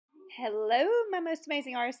Hello, my most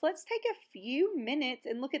amazing artists. Let's take a few minutes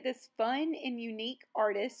and look at this fun and unique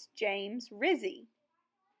artist, James Rizzi.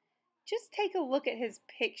 Just take a look at his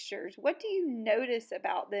pictures. What do you notice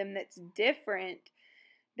about them that's different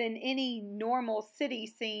than any normal city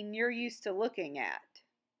scene you're used to looking at?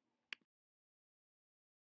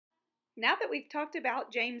 Now that we've talked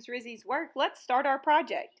about James Rizzi's work, let's start our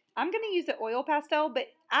project. I'm going to use an oil pastel, but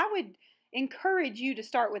I would encourage you to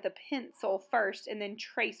start with a pencil first and then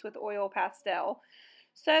trace with oil pastel.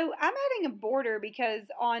 So I'm adding a border because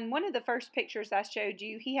on one of the first pictures I showed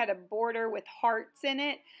you, he had a border with hearts in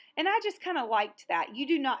it, and I just kind of liked that. You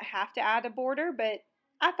do not have to add a border, but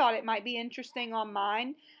I thought it might be interesting on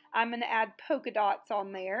mine. I'm going to add polka dots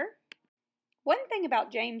on there. One thing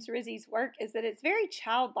about James Rizzi's work is that it's very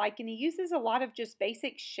childlike, and he uses a lot of just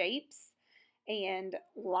basic shapes and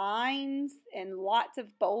lines and lots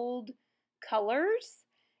of bold colors.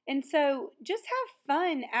 And so just have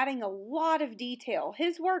fun adding a lot of detail.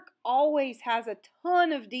 His work always has a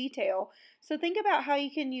ton of detail. So think about how you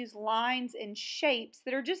can use lines and shapes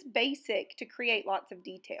that are just basic to create lots of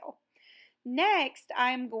detail. Next,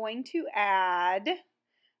 I'm going to add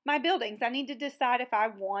my buildings. I need to decide if I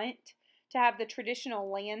want to have the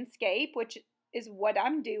traditional landscape, which is what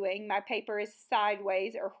I'm doing. My paper is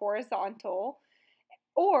sideways or horizontal.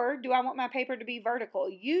 Or do I want my paper to be vertical?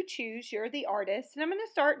 You choose, you're the artist, and I'm going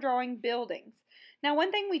to start drawing buildings. Now,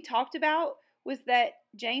 one thing we talked about was that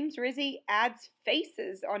James Rizzi adds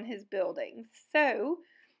faces on his buildings. So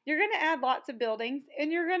you're going to add lots of buildings,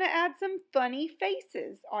 and you're going to add some funny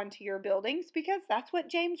faces onto your buildings because that's what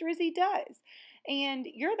James Rizzi does. And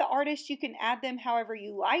you're the artist, you can add them however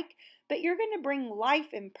you like, but you're going to bring life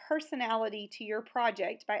and personality to your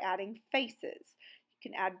project by adding faces. You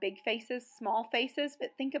can add big faces, small faces, but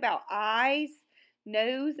think about eyes,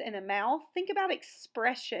 nose, and a mouth. Think about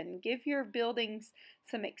expression. Give your buildings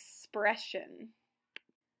some expression.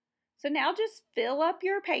 So now just fill up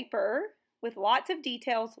your paper with lots of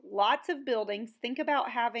details, lots of buildings. Think about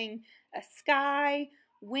having a sky,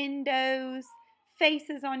 windows,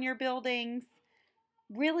 faces on your buildings.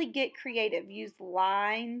 Really get creative. Use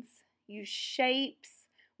lines, use shapes.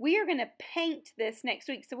 We are going to paint this next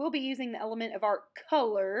week, so we'll be using the element of art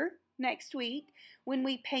color next week when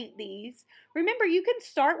we paint these. Remember, you can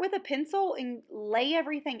start with a pencil and lay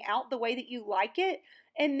everything out the way that you like it,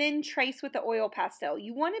 and then trace with the oil pastel.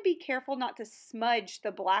 You want to be careful not to smudge the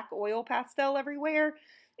black oil pastel everywhere.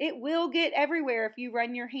 It will get everywhere if you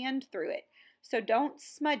run your hand through it, so don't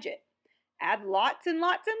smudge it. Add lots and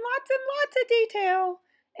lots and lots and lots of detail,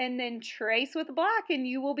 and then trace with black, and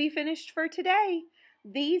you will be finished for today.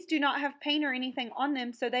 These do not have paint or anything on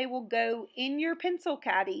them, so they will go in your pencil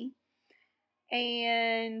caddy,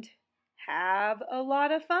 and have a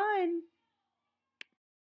lot of fun.